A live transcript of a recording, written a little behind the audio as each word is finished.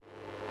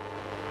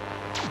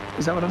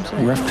Is that what I'm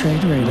saying? Rough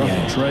Trade Radio.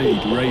 Rough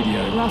Trade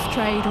Radio. Rough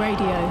Trade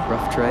Radio.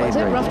 Rough Trade What is it?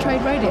 Radio. Rough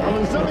Trade Radio.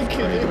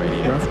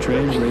 Rough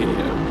Trade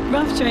Radio.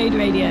 Rough Trade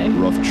Radio.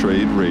 Rough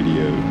Trade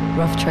Radio.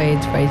 Rough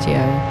Trade Radio.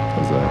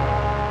 How's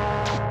that?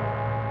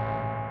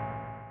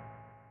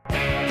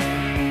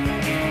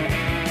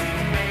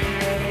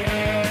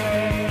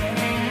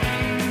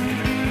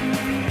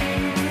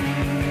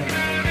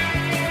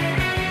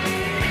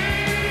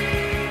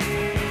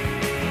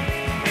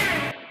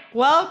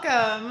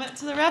 Welcome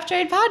to the Rough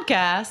Trade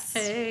Podcast.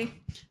 Hey.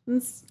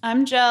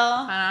 I'm Jill.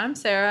 And I'm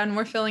Sarah, and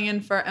we're filling in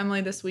for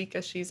Emily this week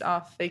as she's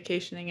off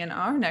vacationing in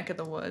our neck of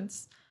the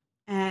woods.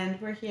 And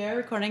we're here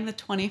recording the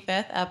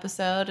 25th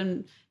episode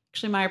in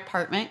actually my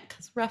apartment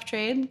because Rough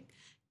Trade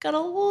got a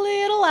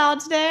little loud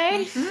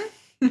today.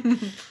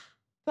 Mm-hmm.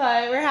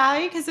 But we're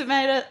happy because it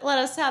might let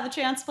us have the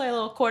chance to play a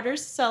little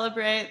quarters to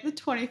celebrate the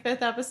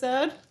 25th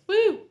episode.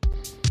 Woo!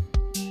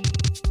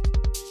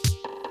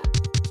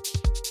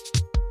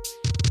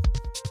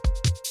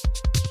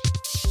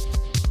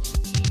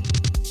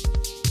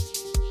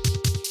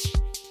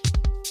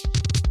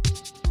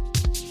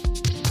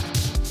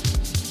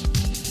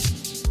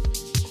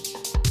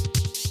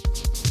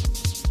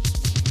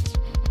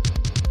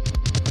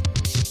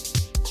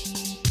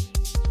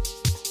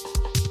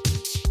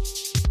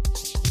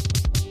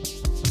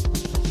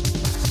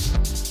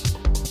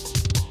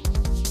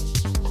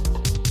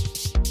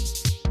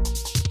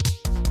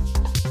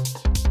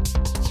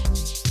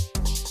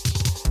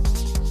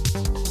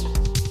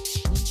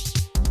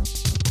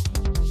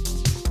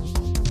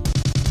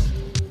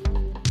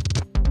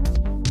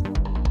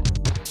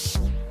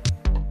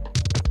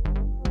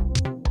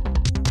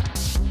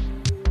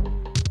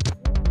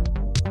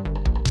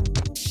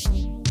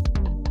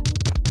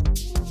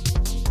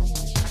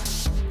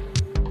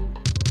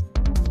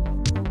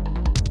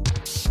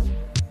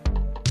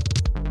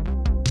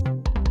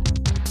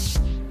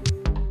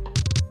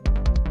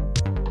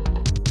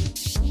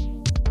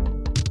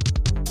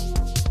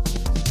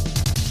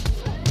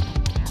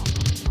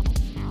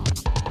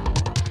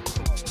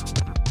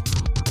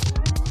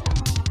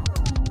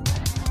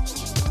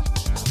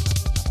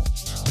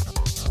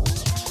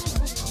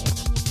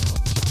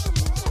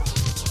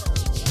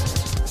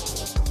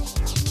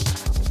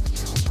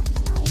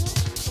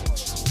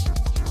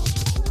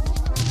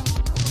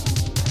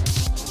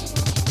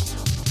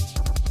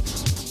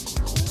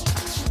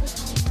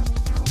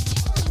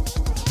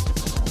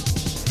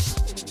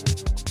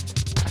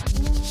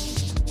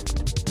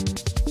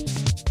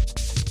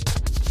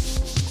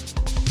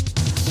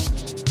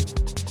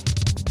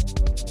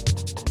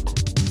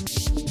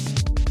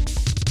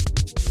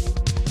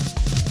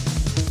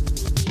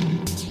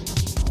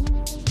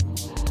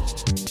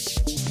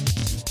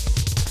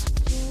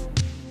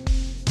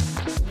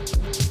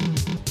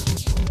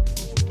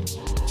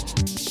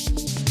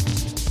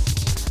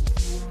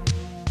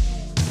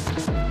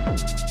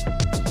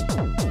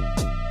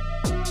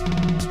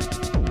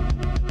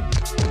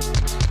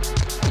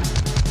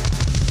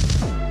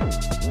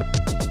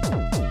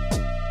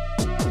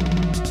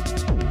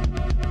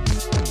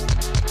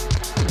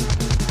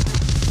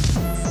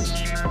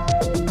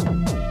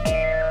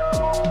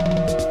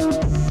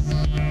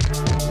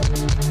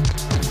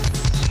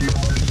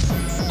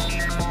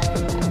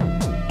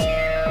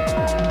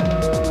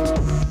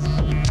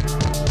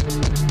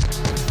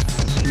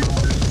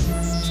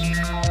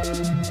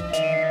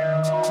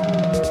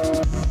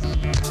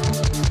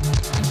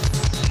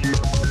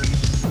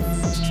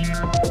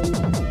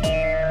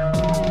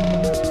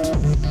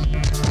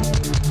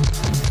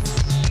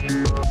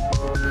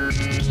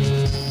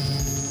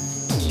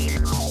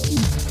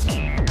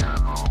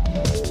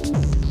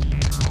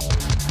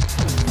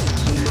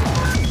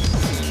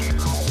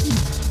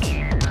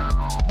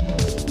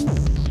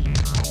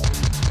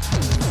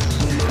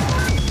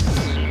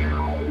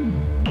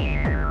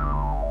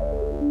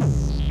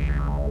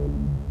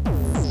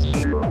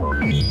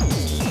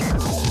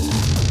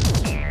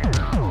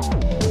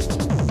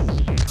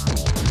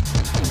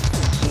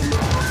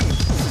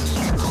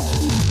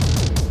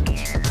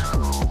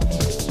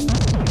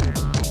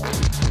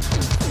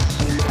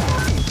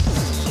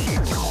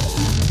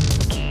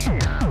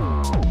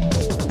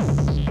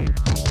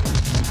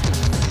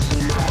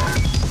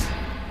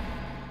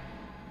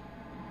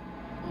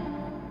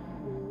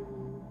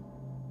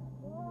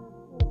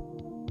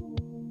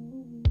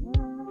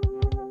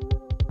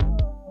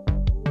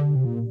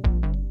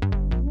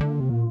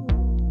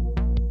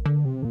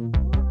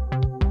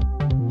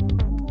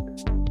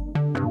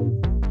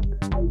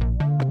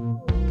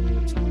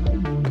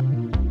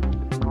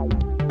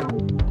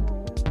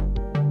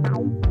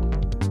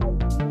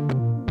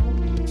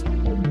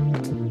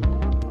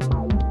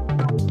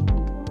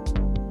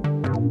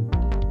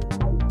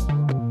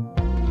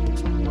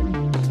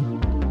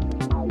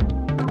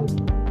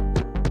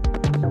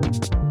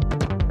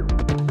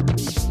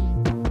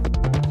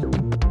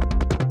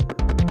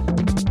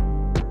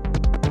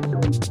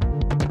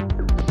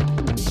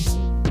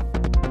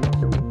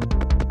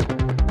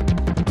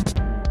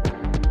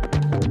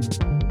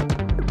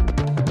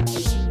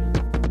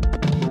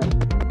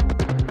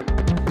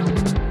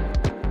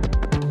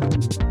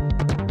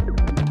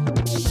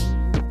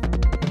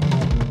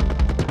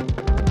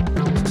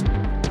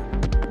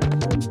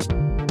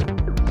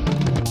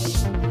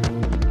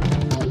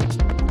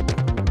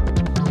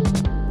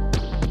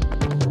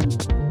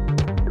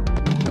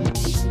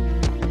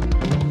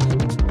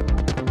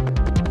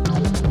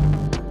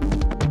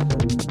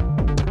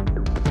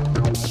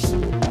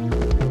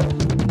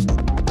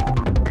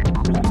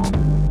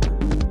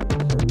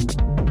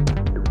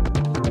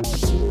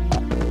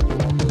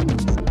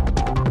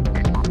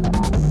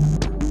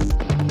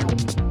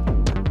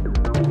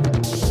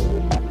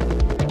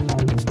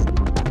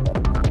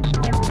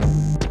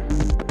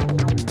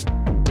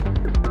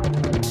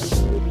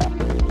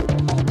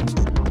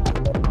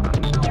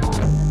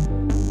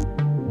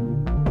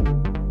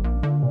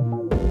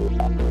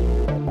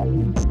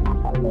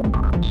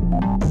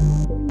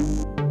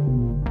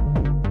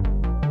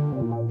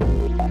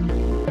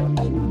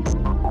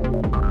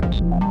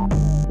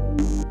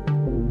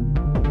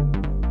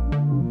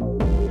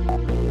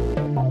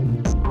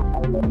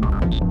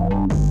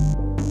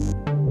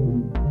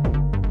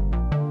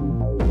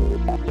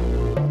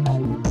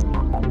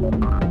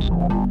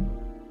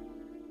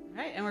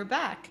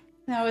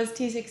 was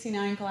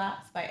T69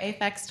 Collapse by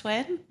Aphex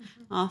Twin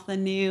off the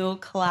new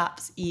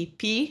Collapse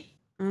EP.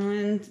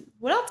 And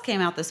what else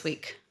came out this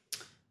week?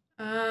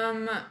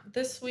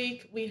 This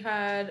week we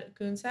had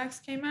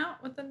Goonsax came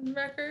out with a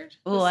record.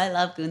 Oh, I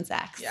love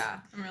Goonsax.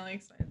 Yeah, I'm really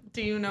excited.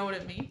 Do you know what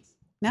it means?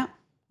 No.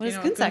 What Do is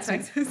you know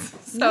Goonsax? is?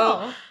 So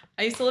No.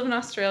 I used to live in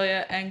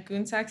Australia, and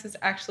Goonsax is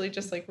actually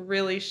just like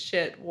really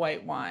shit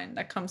white wine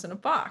that comes in a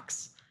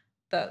box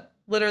that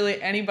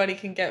literally anybody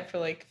can get for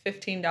like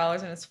 $15,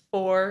 and it's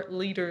 4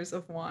 liters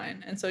of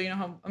wine. And so you know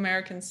how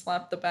Americans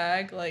slap the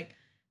bag? Like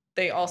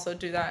they also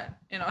do that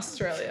in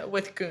Australia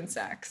with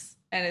Goonsax.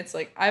 And it's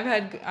like I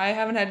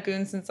haven't had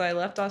Goon since I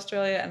left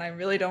Australia, and I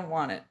really don't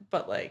want it,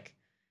 but like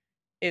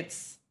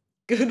it's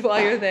good while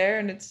you're there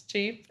and it's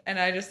cheap, and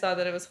I just thought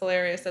that it was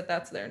hilarious that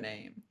that's their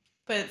name.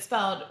 But it's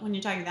spelled, when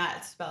you're talking that,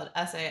 it's spelled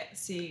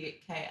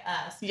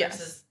S-A-C-K-S Yes.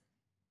 versus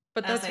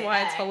But that's why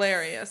it's S-A-X.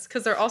 hilarious,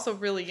 because they're also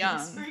really young.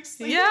 Thanks for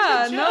explaining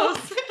Yeah, the no.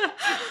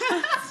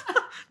 joke.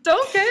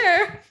 Don't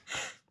care.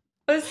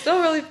 But it's still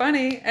really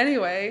funny.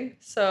 Anyway,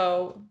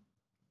 so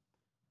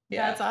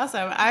yeah. That's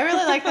awesome. I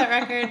really like that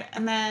record.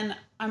 And then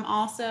I'm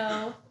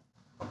also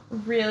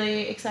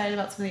really excited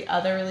about some of the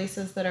other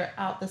releases that are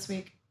out this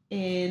week,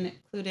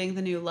 including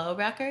the new Low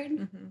record.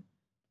 Mm-hmm.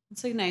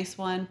 It's a nice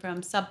one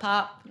from Sub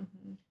Pop.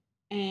 Mm-hmm.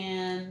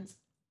 And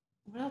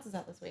what else is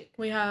out this week?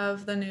 We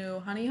have the new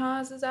Honey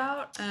Haws is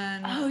out,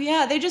 and Oh,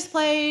 yeah. They just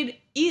played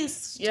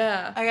East.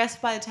 yeah, I guess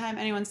by the time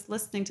anyone's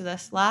listening to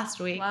this last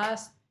week.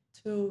 last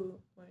 2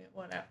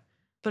 whatever.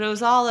 But it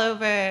was all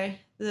over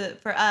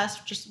for us,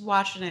 just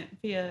watching it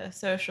via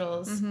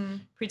socials, Mm-hmm.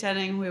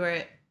 pretending we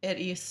were at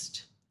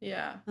East.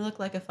 Yeah, It looked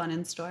like a fun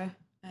in-store.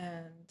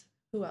 and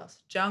who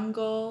else?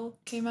 Jungle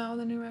came out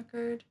with a new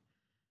record,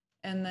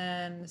 and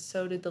then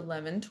so did the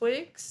Lemon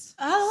Twigs.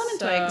 Oh, Lemon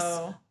Twigs.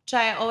 So, Which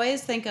I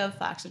always think of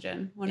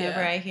Foxygen whenever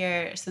Yeah. I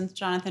hear, since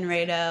Jonathan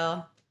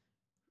Rado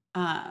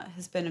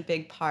has been a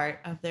big part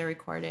of their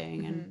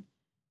recording and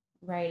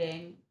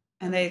writing.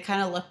 And they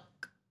kind of look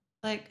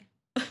like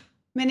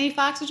mini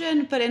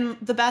Foxygen, but in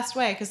the best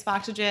way, because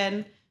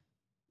Foxygen,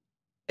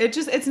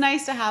 it's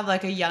nice to have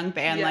like a young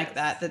band like Yes.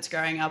 that that's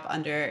growing up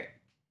under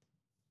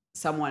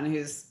someone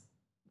who's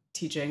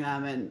teaching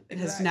them and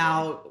has Exactly.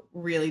 now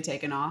really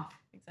taken off.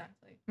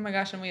 Exactly. Oh my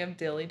gosh, and we have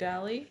Dilly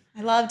Dally.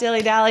 I love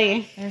Dilly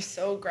Dally. They're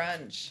so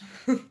grunge.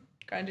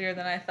 Grungier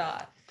than I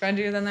thought.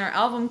 Grungier than their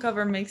album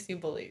cover makes you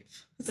believe.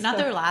 But not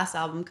their last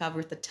album cover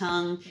with the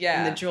tongue Yeah.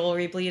 and the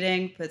jewelry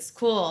bleeding, but it's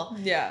cool.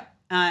 Yeah.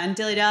 And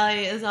Dilly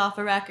Dally is off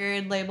a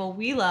record label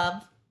we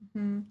love,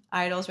 Mm-hmm.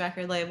 Idol's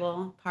record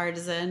label,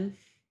 Partisan.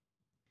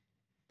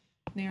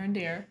 Near and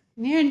dear.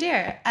 Near and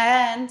dear.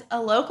 And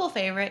a local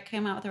favorite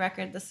came out with a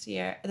record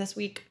this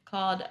week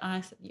called,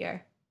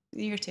 year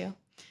two,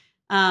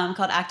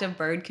 called Active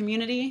Bird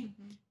Community.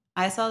 Mhm.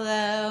 I saw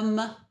them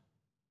a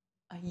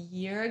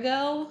year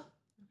ago,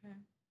 Okay.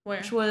 Where?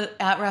 which was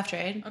at Rough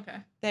Trade. Okay.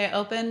 They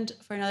opened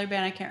for another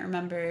band I can't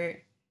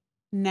remember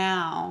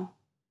now.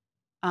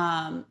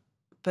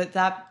 But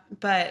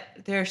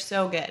they're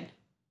so good.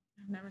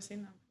 I've never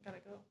seen them. Gotta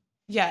go.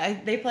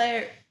 Yeah, they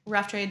play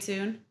Rough Trade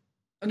soon.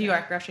 Okay. New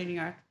York, Rough Trade, New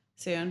York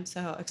soon. So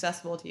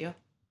accessible to you.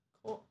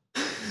 Cool.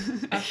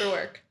 After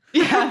work.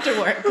 Yeah, after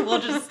work. We'll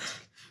just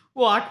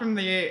walk from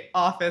the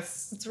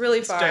office. It's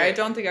really far. Straight. I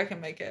don't think I can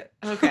make it.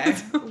 Okay.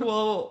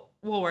 we'll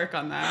work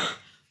on that.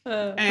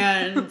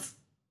 And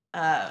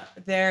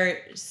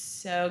they're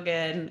so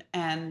good,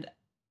 and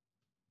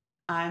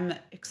I'm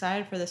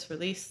excited for this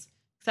release.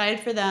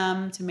 Excited for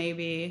them to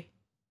maybe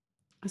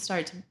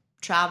start to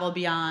travel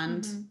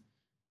beyond Mhm.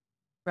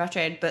 Rough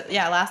Trade. But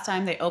yeah, last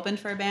time they opened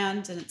for a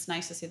band, and it's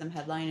nice to see them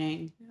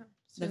headlining. Yeah. The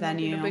Soon they'll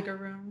be in venue. a bigger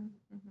room.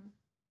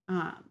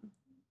 Mm-hmm.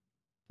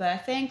 But I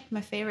think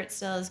my favorite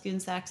still is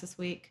Goonsax this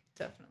week.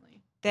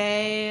 Definitely.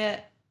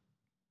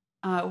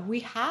 We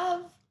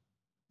have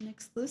an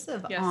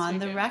exclusive Yes, on we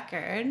the do.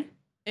 record.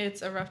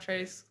 It's a Rough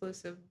Trade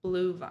exclusive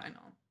blue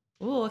vinyl.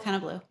 Ooh, what kind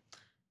of blue?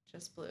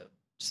 Just blue.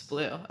 Just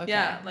blue. Okay.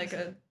 Yeah, like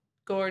a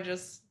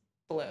gorgeous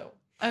blue.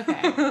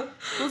 Okay.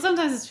 Well,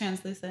 sometimes it's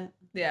translucent.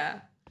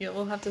 Yeah. Yeah,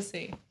 we'll have to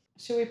see.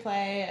 Should we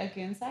play a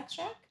Goonsax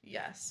track?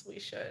 Yes, we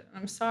should.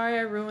 I'm sorry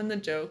I ruined the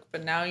joke,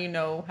 but now you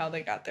know how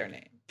they got their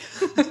name.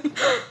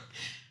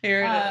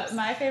 Here it is.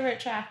 My favorite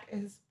track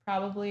is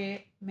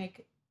probably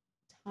Make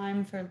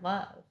Time for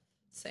Love.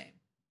 Same.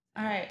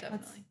 All right,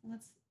 Definitely.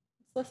 let's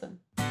listen.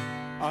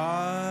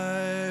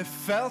 I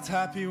felt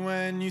happy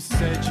when you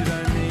said you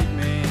don't need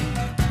me,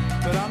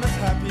 but I'm as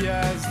happy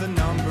as the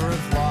number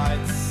of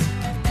lights.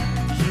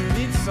 You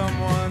need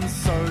someone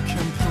so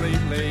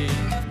completely,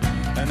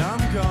 and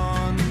I'm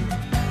gone,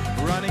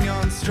 running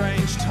on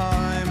strange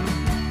time.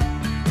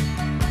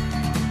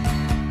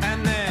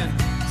 And then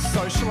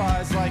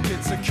socialize like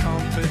it's a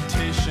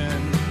competition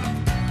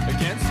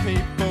against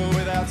people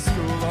without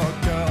school or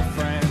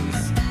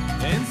girlfriends,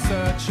 in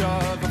search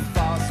of a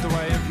faster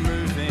way of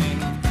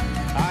moving.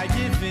 I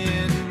give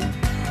in,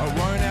 I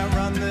won't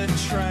outrun the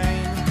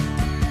train,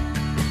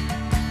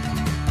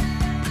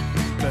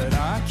 but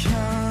I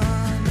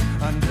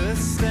can't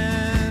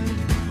understand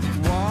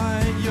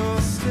why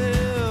you're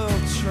still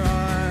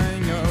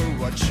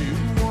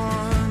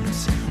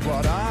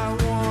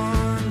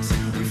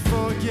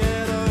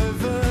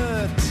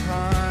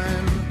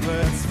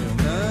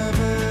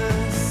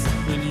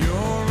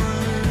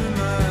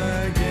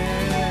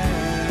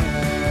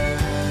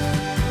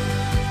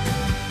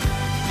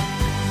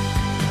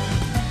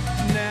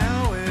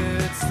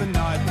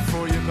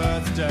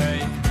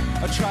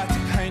I tried to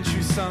paint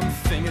you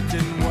something, it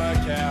didn't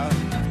work out.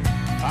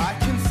 I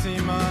can see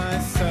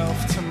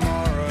myself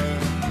tomorrow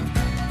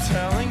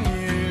telling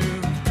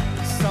you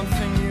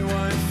something you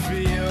won't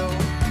feel.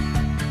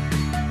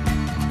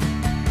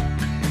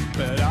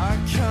 But I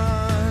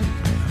can't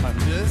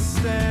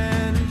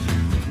understand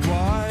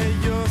why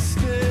you're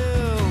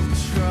still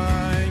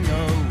trying.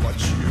 Oh, what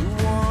you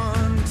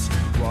want,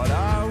 what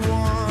I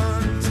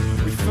want,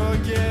 we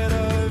forget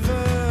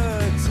over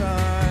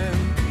time.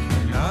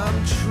 And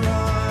I'm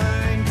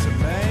trying to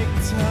make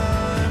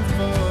time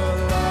for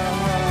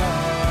love.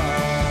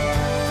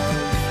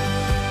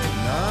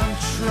 And I'm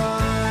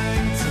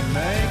trying to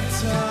make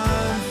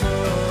time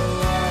for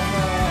love.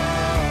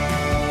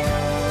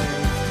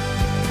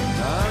 And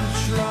I'm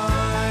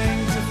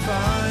trying to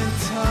find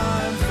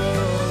time for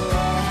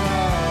love.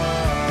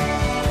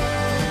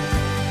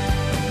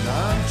 And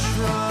I'm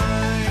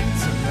trying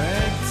to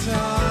make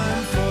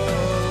time for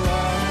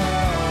love.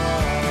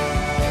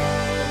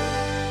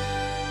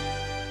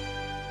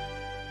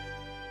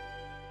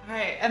 All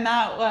right, and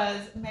that was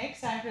Make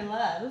Time for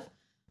Love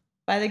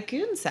by the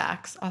Goon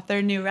Sax off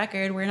their new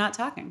record, We're Not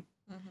Talking.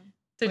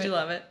 Did you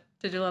love it?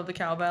 Did you love the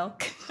cowbell?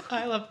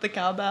 I love the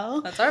cowbell.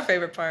 That's our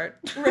favorite part.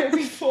 Right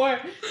before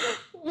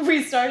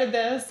we started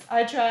this,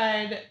 I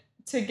tried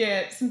to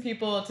get some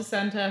people to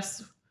send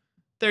us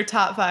their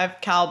top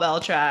 5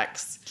 cowbell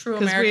tracks. True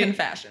 'Cause American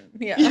fashion.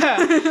 Yeah.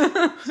 Yeah.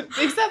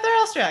 Except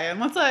they're Australian.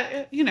 What's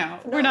that? You know,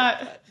 we're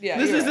not. Yeah,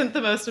 this you're isn't right.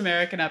 the most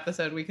American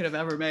episode we could have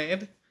ever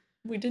made.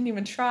 We didn't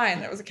even try,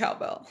 and there was a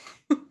cowbell.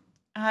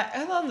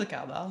 I love the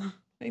cowbell.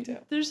 Me too.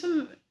 There's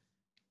some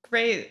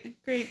great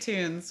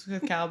tunes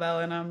with cowbell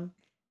in them.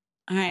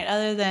 All right.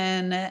 Other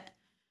than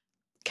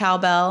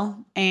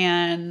cowbell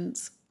and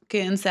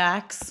Goon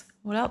Sax,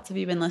 what else have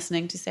you been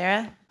listening to,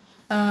 Sarah?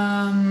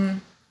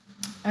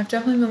 I've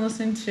definitely been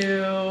listening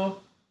to a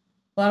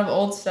lot of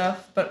old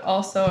stuff, but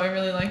also I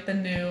really like the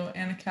new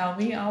Anna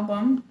Calvi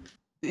album.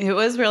 It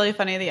was really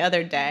funny the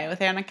other day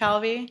with Anna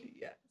Calvi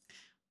Yeah.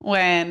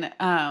 when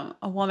a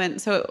woman.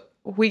 So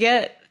we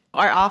get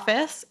our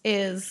office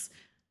is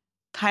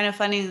kind of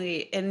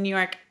funnily in New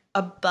York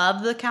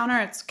above the counter.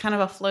 It's kind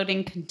of a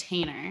floating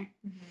container,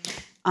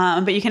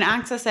 but you can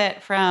access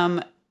it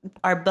from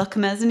our book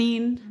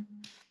mezzanine.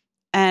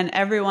 And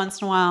every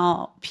once in a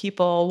while,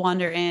 people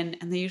wander in,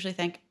 and they usually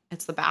think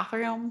it's the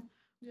bathroom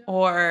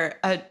or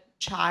a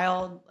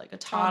child, like a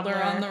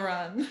toddler, On the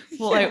run.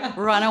 will like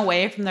run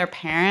away from their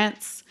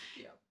parents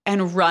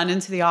and run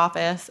into the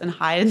office and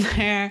hide in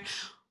there,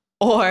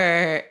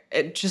 or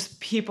just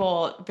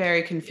people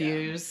very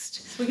confused.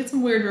 So we get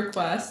some weird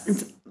requests.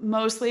 It's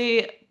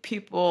mostly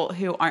people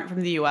who aren't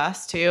from the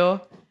U.S. too,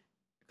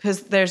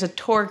 because there's a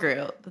tour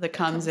group that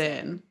comes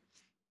in.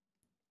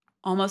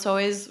 Almost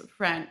always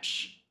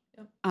French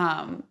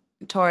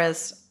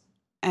tourists,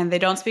 and they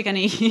don't speak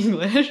any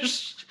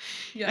English.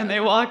 Yeah. And they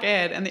walk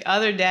in, and the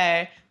other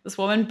day, this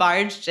woman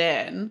barged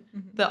in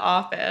the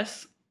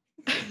office.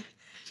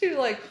 She was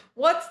like,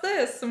 "What's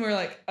this?" And we're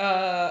like,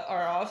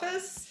 our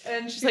office."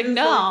 And She's like,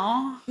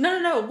 no.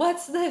 No,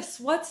 what's this?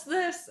 What's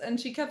this? And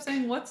she kept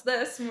saying, "What's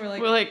this?" And we're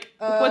like,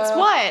 What's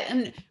what?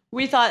 And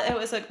we thought it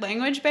was like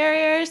language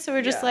barriers, so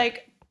we're just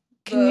like,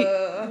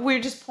 we're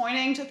just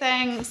pointing to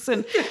things,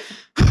 and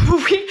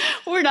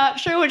we're not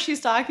sure what she's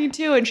talking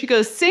to, and she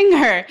goes, "Sing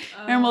her,"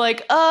 and we're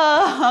like,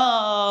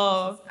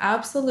 oh.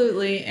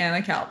 Absolutely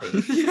Anna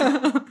Calvi.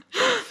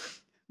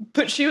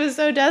 But she was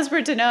so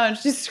desperate to know, and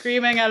she's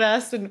screaming at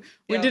us, and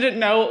we didn't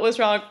know what was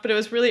wrong, but it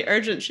was really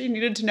urgent. She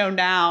needed to know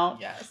now.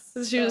 Yes.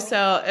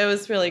 It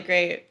was really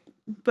great.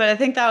 But I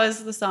think that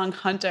was the song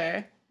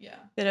Hunter. Yeah.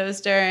 That it was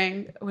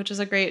during, which is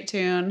a great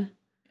tune.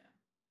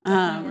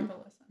 Definitely worth a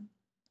listen.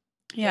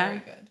 Yeah. Very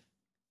good.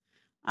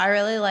 I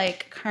really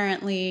like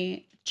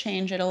currently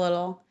change it a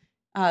little.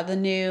 The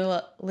new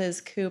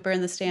Liz Cooper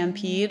and the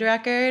Stampede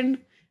record.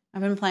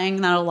 I've been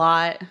playing that a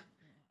lot.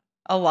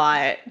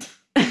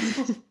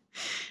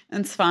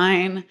 It's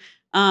fine.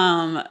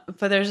 But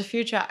there's a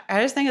few tracks.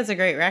 I just think it's a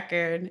great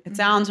record. It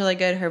sounds really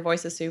good. Her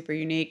voice is super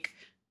unique.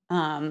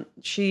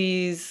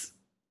 She's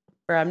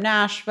from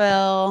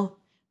Nashville.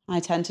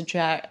 I tend to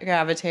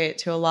gravitate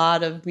to a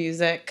lot of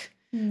music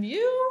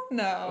You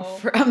know.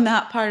 from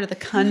that part of the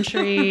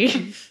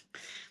country.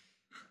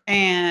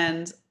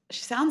 And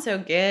she sounds so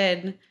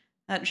good.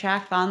 That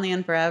track Fondly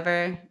and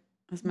Forever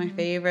was my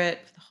favorite.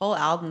 The whole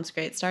album's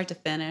great, start to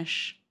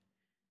finish.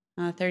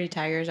 30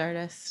 Tigers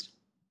artist,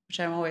 which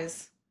I'm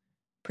always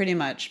pretty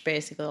much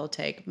basically will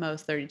take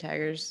most 30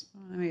 Tigers,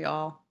 maybe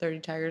all 30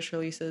 Tigers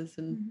releases,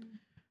 and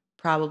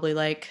probably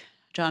like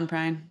John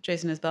Prine,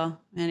 Jason Isbell,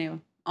 anyway,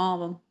 all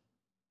of them.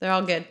 They're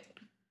all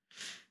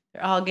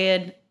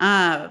good.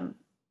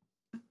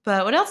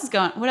 But what else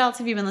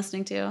have you been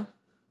listening to?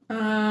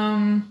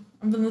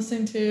 I've been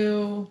listening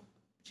to,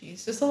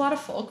 just a lot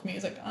of folk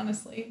music,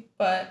 honestly.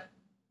 But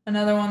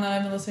another one that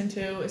I've been listening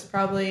to is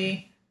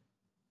probably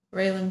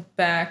Raylan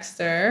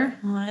Baxter.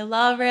 Oh, I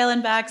love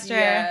Raylan Baxter.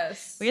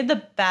 Yes. We had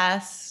the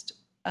best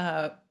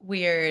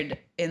Weird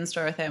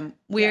in-store with him.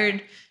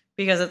 Weird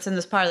because it's in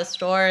this part of the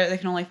store. They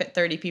can only fit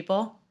 30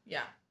 people.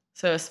 Yeah.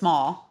 so it was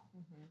small.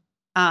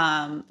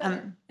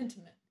 Better.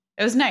 Intimate.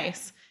 It was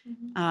nice.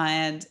 Mhm.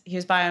 And he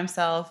was by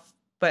himself,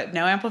 but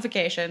no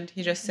amplification.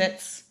 He just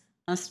sits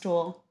on a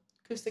stool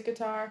Acoustic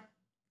guitar.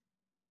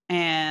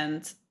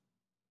 and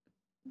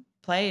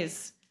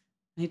plays.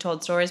 And he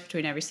told stories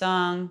between every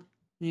song.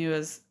 He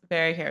was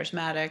very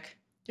charismatic.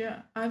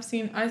 Yeah,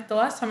 the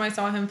last time I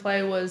saw him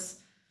play was,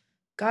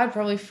 God,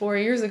 probably 4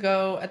 years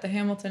ago at the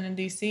Hamilton in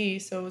DC.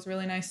 So it was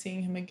really nice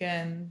seeing him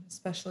again,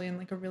 especially in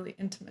like a really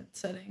intimate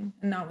setting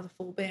and not with a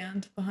full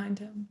band behind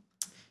him.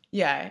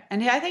 Yeah,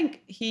 and I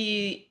think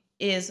he's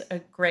a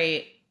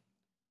great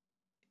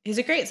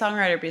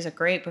songwriter, but he's a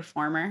great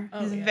performer.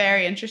 Oh, He's yeah.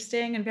 very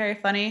interesting and very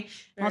funny.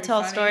 Very I'll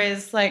tell funny.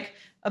 stories like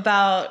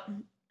about,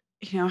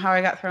 how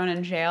I got thrown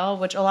in jail,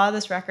 which a lot of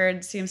this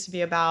record seems to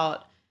be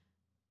about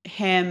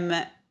him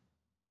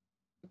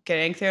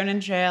getting thrown in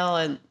jail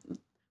and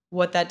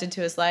what that did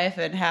to his life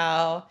and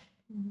how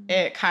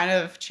it kind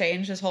of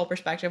changed his whole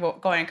perspective of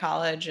going to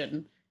college and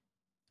And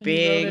he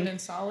being wrote it in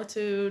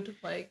solitude,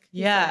 like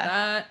he Yeah. said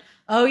that.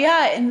 Oh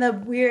yeah, in the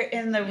room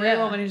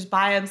Yeah. when he was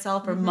by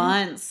himself for Mhm.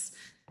 months.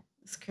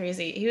 It's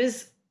crazy. He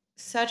was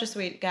such a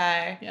sweet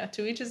guy. Yeah,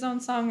 to each his own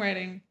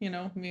songwriting,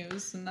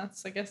 muse, and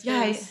that's I guess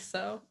Yeah, his.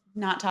 So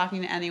Not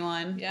talking to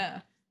anyone.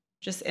 yeah.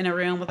 Just in a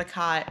room with a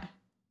cot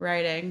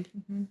writing.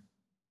 Mhm.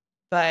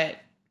 But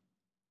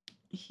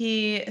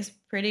he is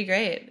pretty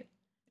great.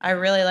 I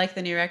really like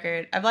the new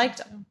record. I've liked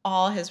too.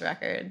 all his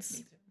records,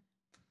 Me too.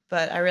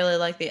 but I really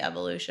like the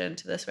evolution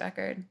to this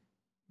record.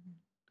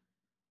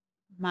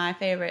 My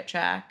favorite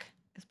track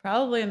is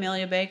probably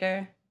Amelia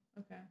Baker.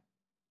 Okay.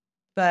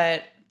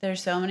 But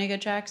there's so many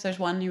good tracks. There's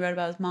one you wrote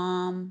about his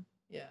mom.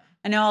 Yeah.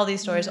 I know all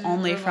these stories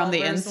only from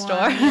the Revolver's in-store.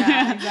 one.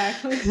 Yeah,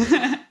 exactly.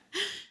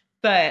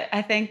 But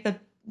I think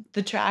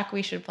the track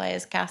we should play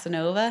is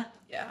Casanova.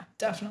 Yeah,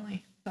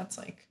 definitely. That's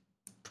like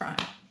prime.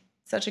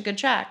 Such a good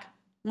track.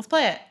 Let's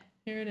play it.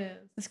 Here it is.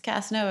 It's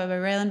Casanova by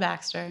Raylan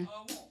Baxter.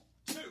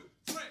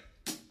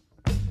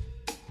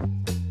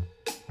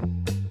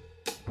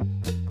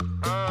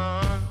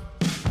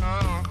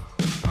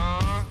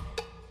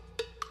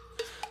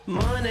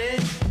 Money,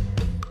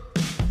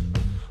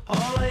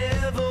 all I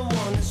ever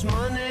want is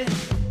money,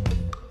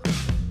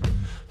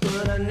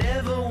 but I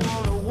never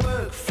want to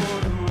work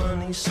for the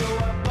money, so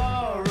I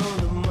borrow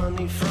the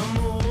money from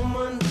a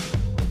woman.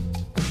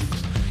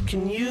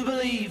 Can you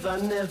believe I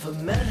never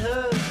met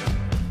her?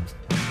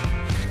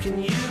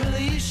 Can you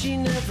believe she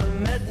never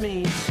met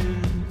me too?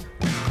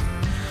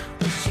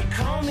 But she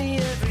called me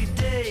every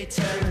day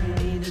telling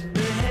me to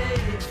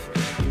behave.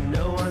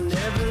 I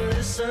never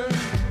listen.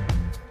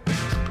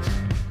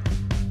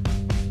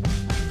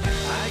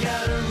 I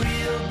got a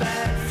real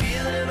bad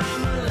feeling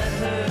I'ma let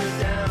her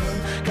down.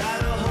 Got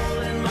a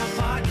hole in my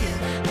pocket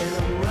and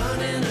I'm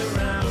running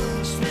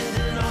around,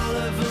 spending all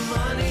of her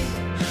money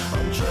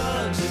on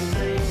drugs and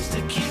things to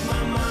keep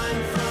my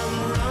mind from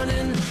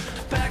running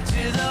back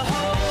to the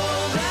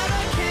hole that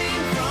I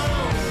came from.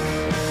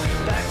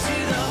 Back to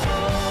the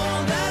hole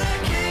that I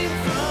came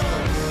from.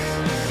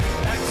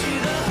 Back to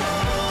the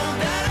hole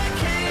that I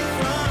came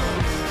from.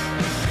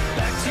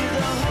 Back to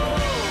the hole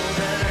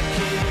that I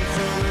came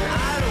from. And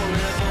I don't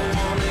ever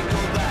wanna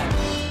go back.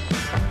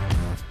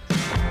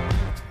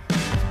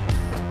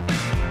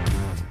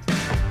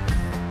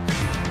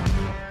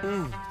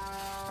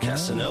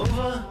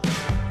 Casanova,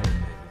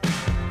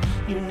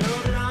 you know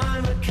that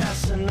I'm a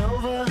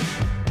Casanova,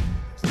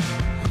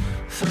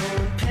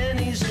 throwing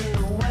pennies in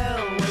the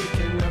well,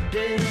 waking up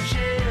in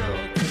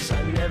jail, 'cause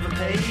I never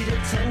paid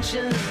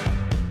attention.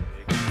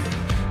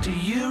 Do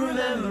you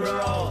remember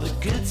all the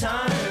good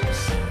times?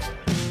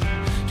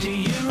 Do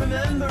you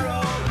remember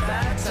all the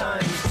bad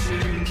times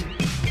too?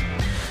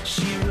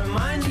 She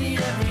reminds me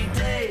every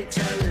day,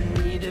 telling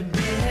me to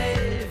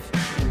behave.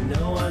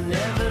 I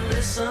never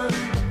listen.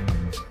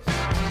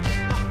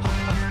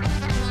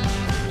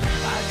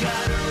 I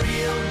got a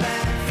real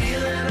bad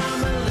feeling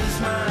I'ma lose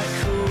my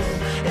cool.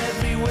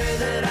 Everywhere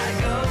that I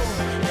go,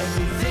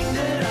 everything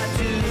that I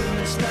do,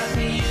 it's got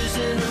me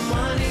using the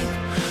money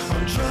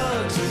on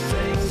drugs and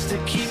things to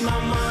keep my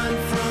mind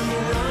from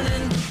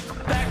running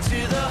back to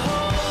the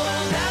hole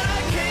that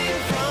I came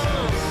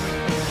from.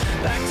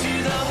 Back to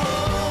the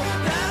hole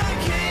that I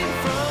came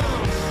from.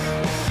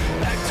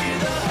 Back to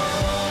the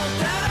hole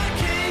that I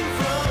came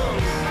from.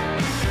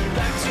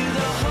 Back to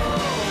the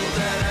hole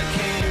that I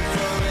came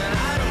from. And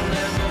I don't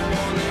ever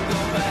wanna go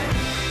back.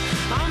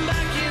 I'm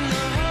back in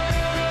the hole.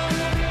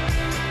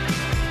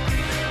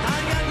 I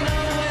got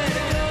nowhere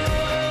to go.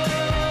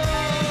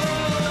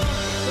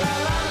 La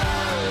la la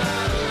la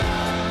la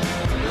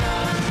la.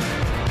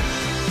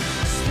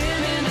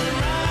 Spinning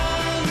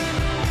around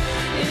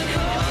in a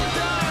cold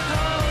dark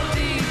hole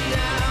deep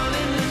down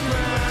in the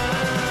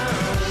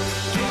ground.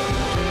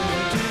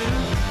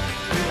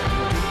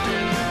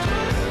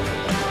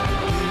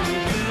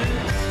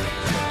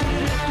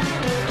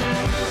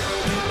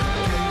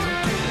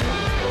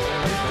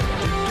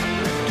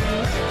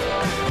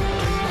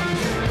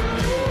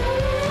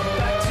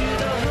 Back to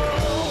the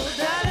hole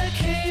that I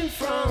came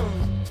from.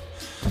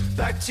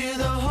 Back to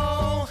the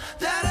hole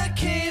that I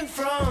came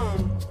from.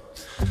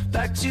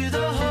 to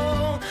the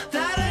hole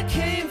that I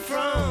came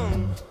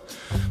from.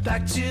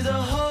 Back to the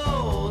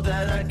hole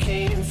that I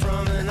came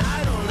from, and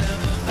I don't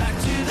ever back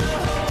to the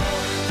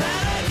hole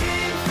that I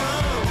came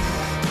from.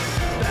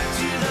 Back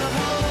to the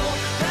hole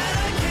that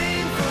I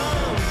came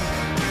from.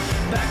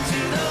 Back to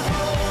the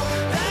hole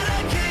that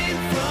I came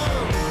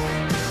from.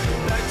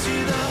 Back to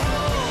the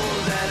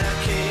hole that I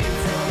came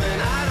from,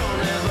 and I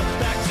don't ever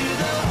back to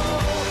the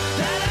hole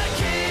that I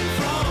came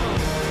from.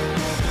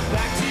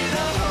 Back to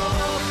the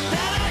hole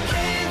that I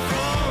came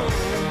from.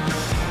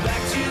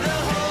 Back to the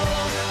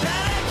hole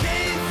that I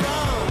came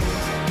from.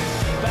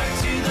 Back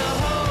to the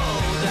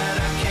hole that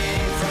I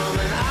came from,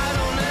 and I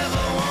don't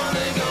ever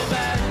wanna go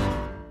back.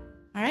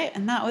 All right,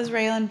 and that was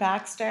Raylan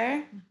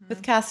Baxter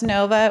with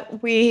Casanova.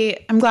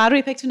 I'm glad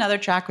we picked another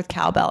track with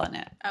cowbell in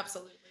it.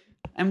 Absolutely.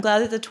 I'm glad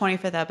that the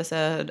 25th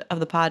episode of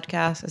the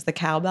podcast is the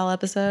cowbell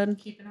episode.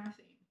 Keeping our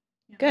theme.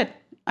 Yeah. Good.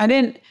 I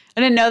didn't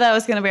know that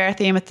was going to be our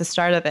theme at the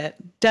start of it.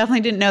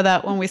 Definitely didn't know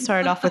that when we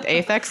started off with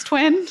Aphex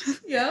Twin,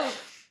 Yeah.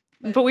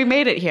 but we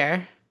made it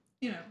here.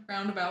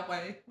 Roundabout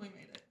way, we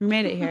made it. We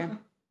made it here.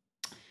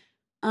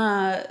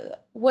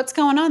 What's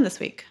going on this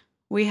week?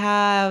 We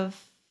have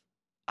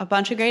a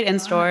bunch of great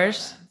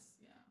in-stores.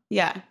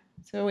 Yeah.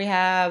 So we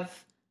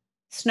have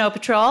Snow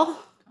Patrol.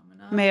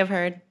 Coming up. May have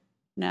heard.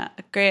 No,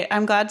 great.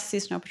 I'm glad to see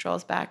Snow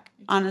Patrol's back.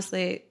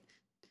 Honestly,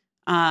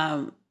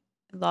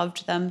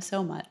 loved them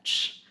so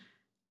much.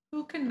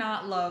 Who could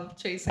not love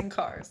chasing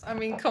cars? I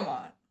mean, come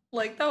on.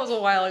 Like, that was a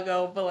while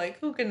ago, but like,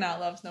 who could not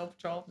love Snow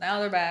Patrol? Now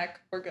they're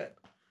back. We're good.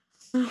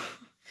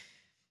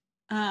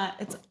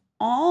 It's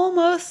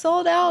almost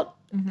sold out.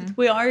 Mm-hmm.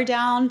 We are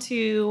down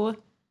to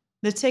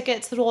the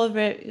tickets that will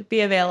be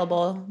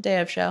available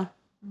day of show.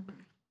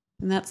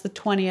 And that's the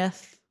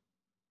 20th.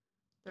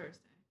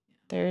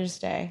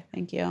 Thursday.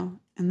 Thank you.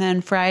 And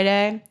then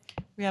Friday,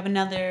 we have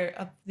another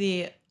of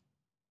the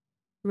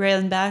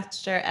Raylan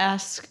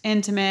Baxter-esque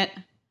intimate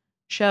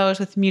shows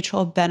with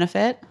mutual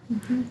benefit.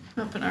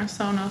 Up in our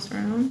Sonos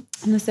room.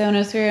 In the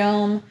Sonos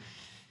room.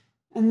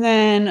 And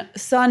then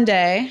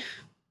Sunday,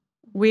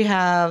 we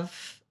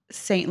have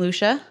St.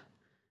 Lucia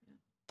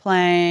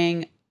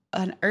playing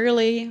an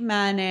early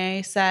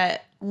matinee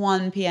set,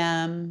 1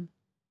 p.m.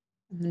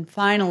 And then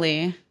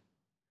finally,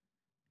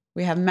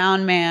 we have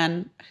Mountain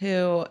Man,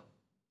 who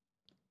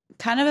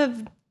kind of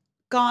have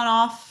gone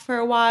off for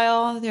a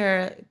while. They're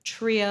a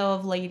trio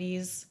of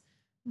ladies.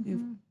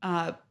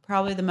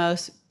 Probably the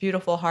most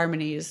beautiful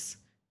harmonies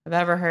I've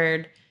ever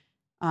heard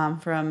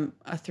from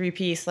a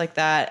three-piece like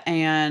that.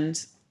 And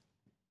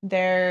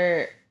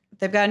they've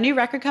got a new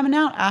record coming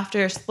out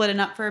after splitting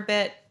up for a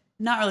bit.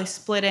 Not really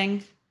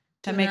splitting.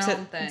 That Doing makes their it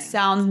own thing.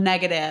 sound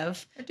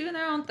negative. They're doing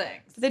their own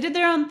things. They did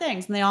their own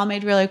things, and they all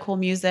made really cool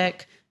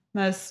music.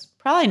 Most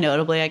probably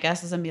notably, I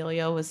guess, is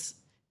Emilio is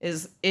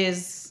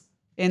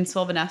in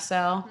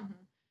Sylvanesto,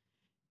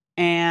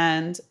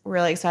 and we're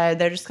really excited.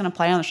 They're just gonna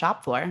play on the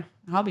shop floor.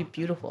 That'll be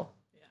beautiful.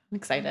 Yeah. I'm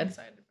excited. I'm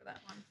excited for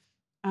that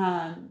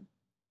one.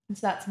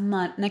 So that's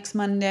next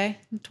Monday,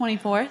 the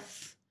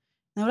 24th.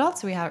 And what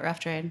else do we have at Rough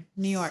Trade?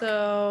 New York.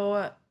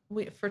 So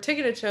for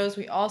ticketed shows,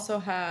 we also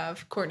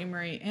have Courtney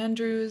Marie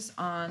Andrews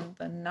on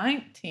the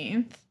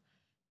 19th.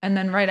 And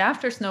then right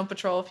after Snow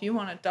Patrol, if you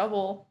want to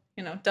double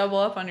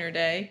up on your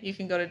day, you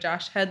can go to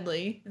Josh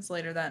Headley. It's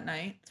later that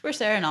night. It's where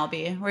Sarah and I'll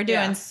be. We're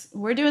doing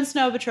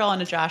Snow Patrol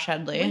and a Josh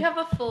Headley. We have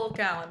a full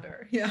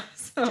calendar. Yeah.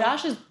 So.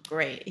 Josh is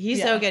great.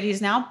 He's so good.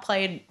 He's now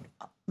played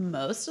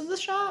most of the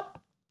shops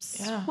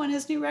when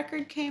his new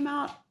record came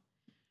out.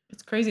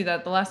 It's crazy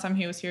that the last time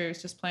he was here, he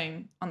was just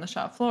playing on the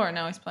shop floor. And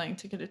now he's playing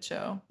ticketed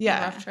show.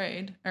 Yeah. Rough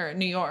Trade or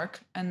New York.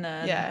 And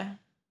then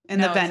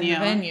in the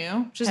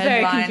venue. Which is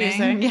very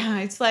confusing. Yeah.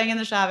 He's playing in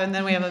the shop. And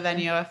then we have a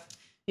venue if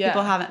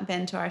people haven't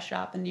been to our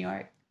shop in New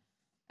York.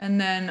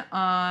 And then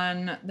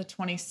on the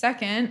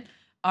 22nd,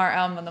 our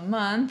album of the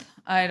month,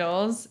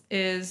 Idols,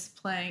 is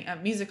playing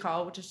at Music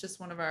Hall, which is just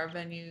one of our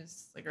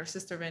venues, like our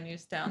sister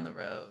venues down the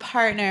road.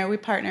 We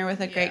partner with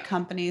a great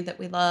company that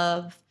we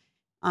love.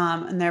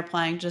 And they're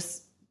playing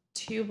just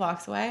 2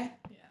 blocks away.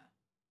 Yeah.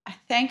 I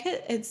think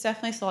it's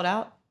definitely sold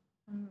out.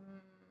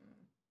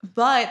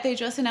 But they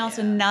just announced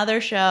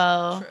another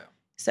show. True.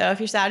 So if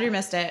you're sad you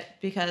missed it,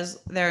 because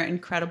they're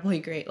incredibly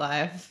great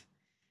live.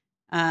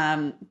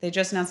 They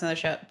just announced another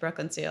show at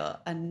Brooklyn Steel,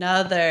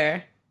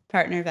 another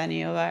partner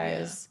venue of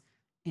ours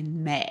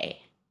in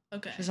May.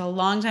 Okay. Which is a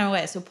long time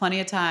away, so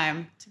plenty of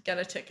time to get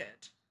a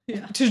ticket.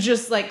 Yeah. To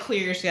just like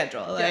clear your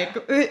schedule,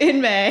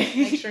 in May.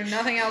 Make sure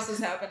nothing else is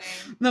happening.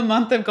 The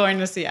month of going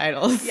to see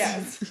Idols.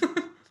 Yes.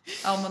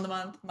 Album of the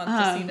month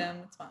to see them.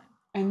 It's fine.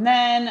 And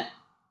then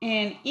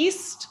in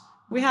East,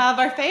 we have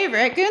our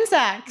favorite,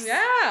 Goonsacks.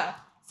 Yeah.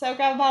 So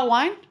grab a bottle of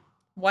wine.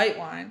 White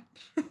wine.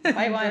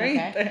 White wine,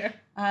 okay.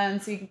 There.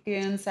 See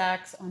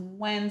Goonsacks on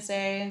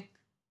Wednesday.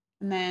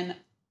 And then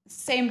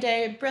same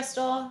day,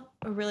 Bristol,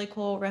 a really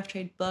cool Rough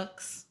Trade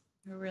Books.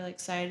 We're really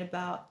excited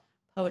about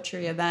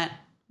poetry event.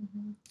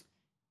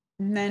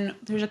 And then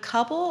there's a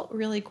couple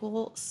really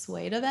cool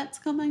Suede events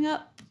coming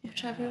up,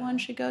 which everyone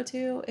should go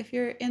to if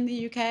you're in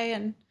the UK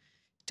and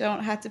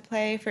don't have to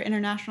pay for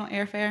international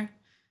airfare.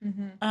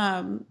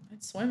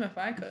 I'd swim if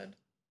I could.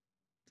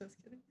 Just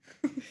kidding.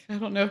 I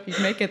don't know if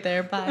you'd make it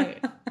there by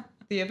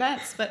the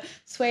events, but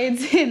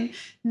Suede's in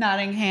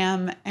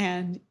Nottingham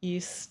and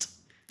East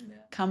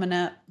coming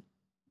up.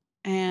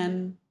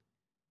 And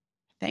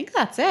I think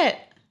that's it.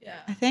 Yeah.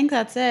 I think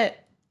that's it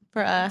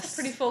for us. It's a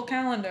pretty full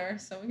calendar,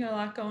 so we got a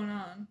lot going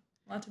on.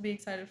 A lot to be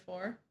excited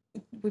for.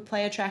 We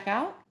play a track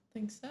out? I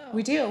think so.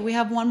 We do. We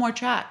have one more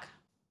track.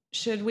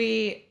 Should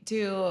we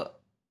do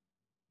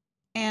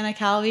Anna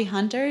Calvi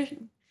Hunter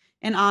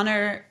in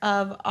honor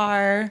of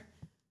our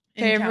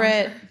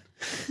favorite,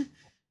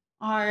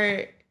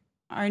 our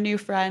new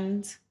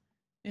friend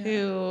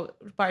who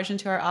barged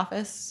into our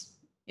office,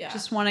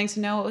 just wanting to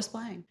know what was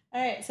playing.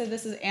 All right, so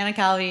this is Anna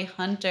Calvi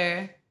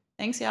Hunter.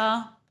 Thanks,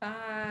 y'all.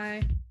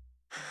 Bye.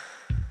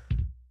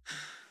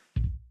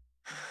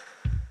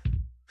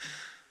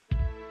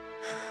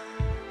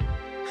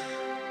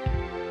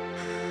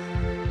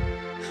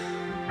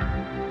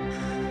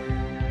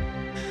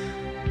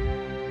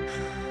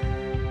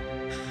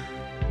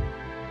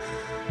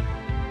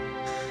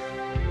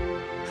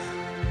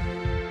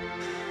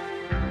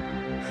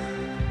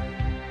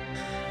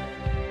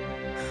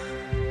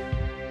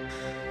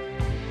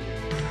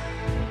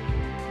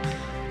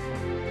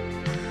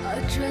 I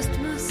dressed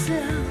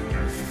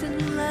myself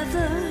in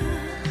leather,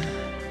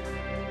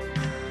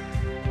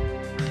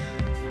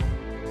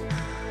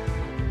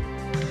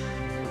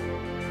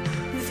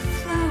 with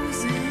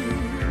flowers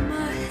in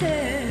my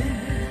hair.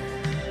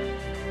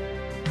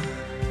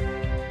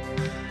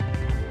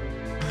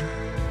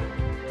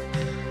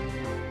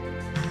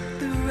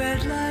 The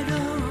red light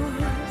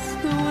off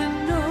the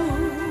window,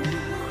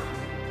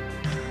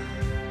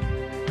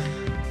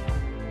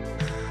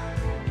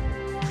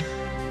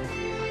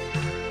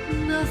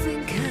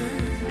 nothing can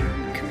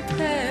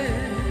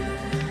compare.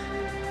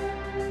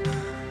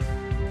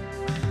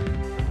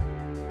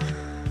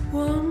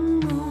 One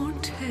more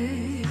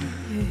taste,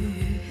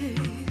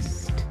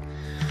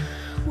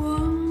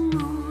 one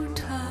more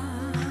time,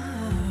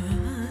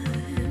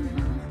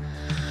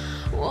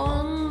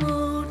 one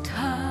more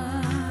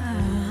time.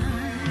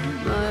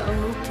 I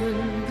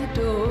opened the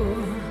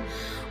door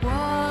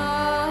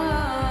wide.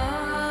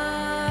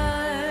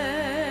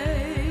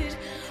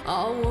 I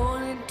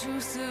wanted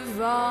to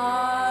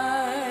survive.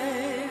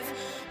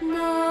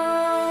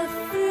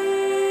 Nothing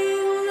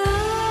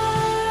lasts.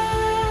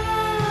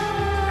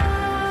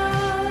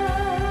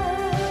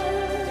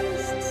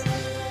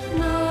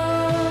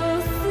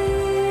 Nothing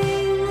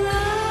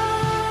lasts.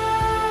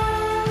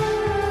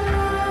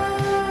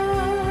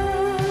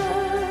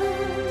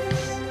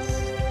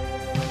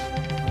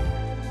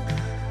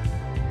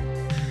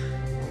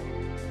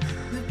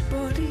 The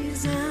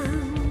bodies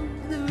and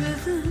the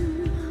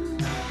rhythm,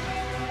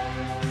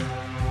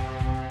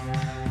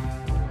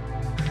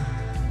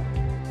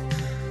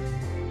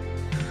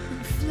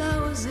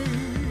 flowers in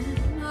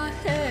my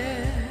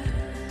hair.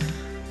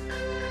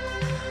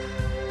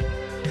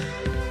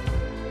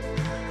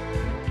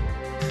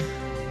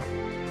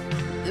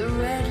 The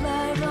red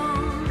light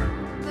on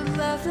the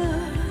leather,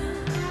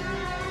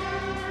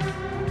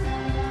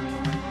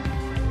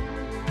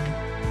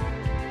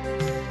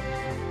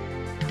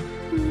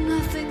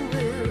 nothing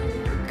will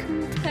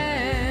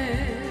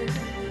compare.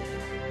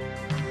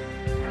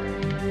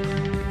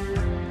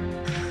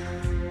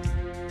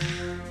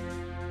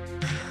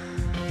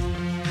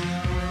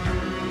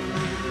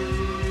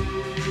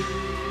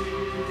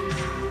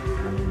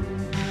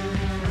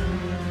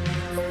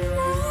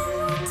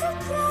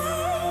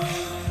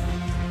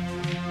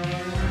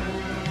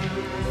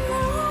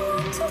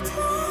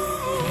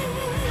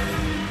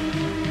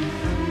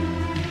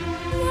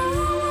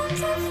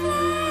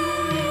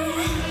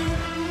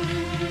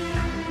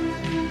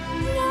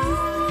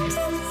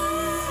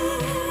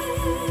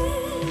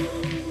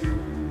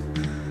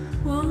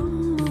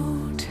 One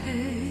more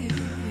taste,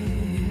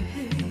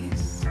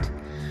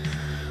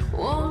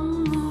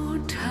 one more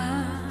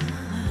time,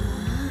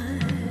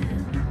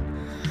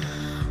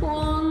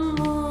 one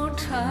more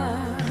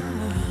time.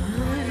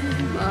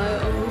 I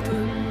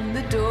opened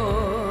the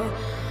door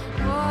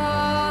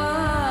wide.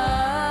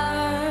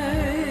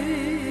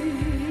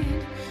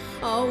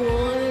 I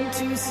wanted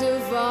to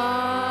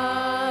survive.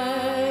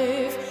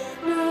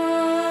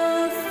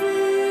 Nothing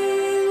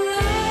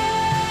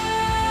lasts.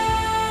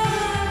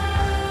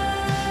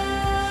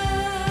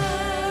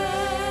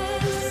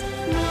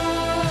 Nothing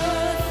lasts.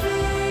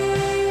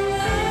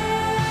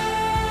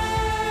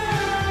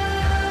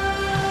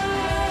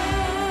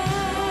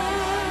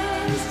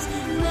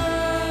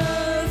 Nothing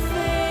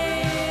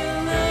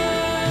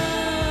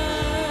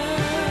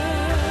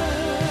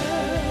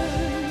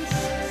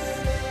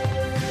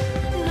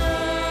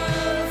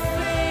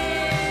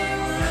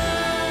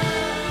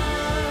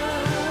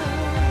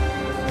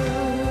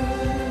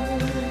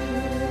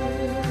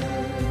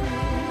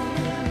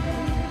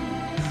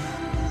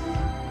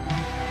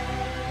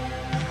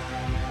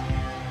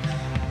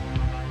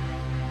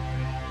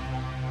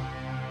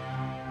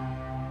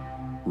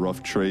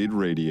Rough Trade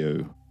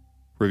Radio.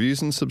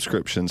 Reviews and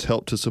subscriptions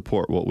help to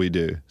support what we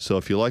do, so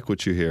if you like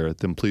what you hear,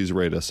 then please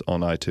rate us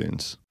on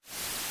iTunes.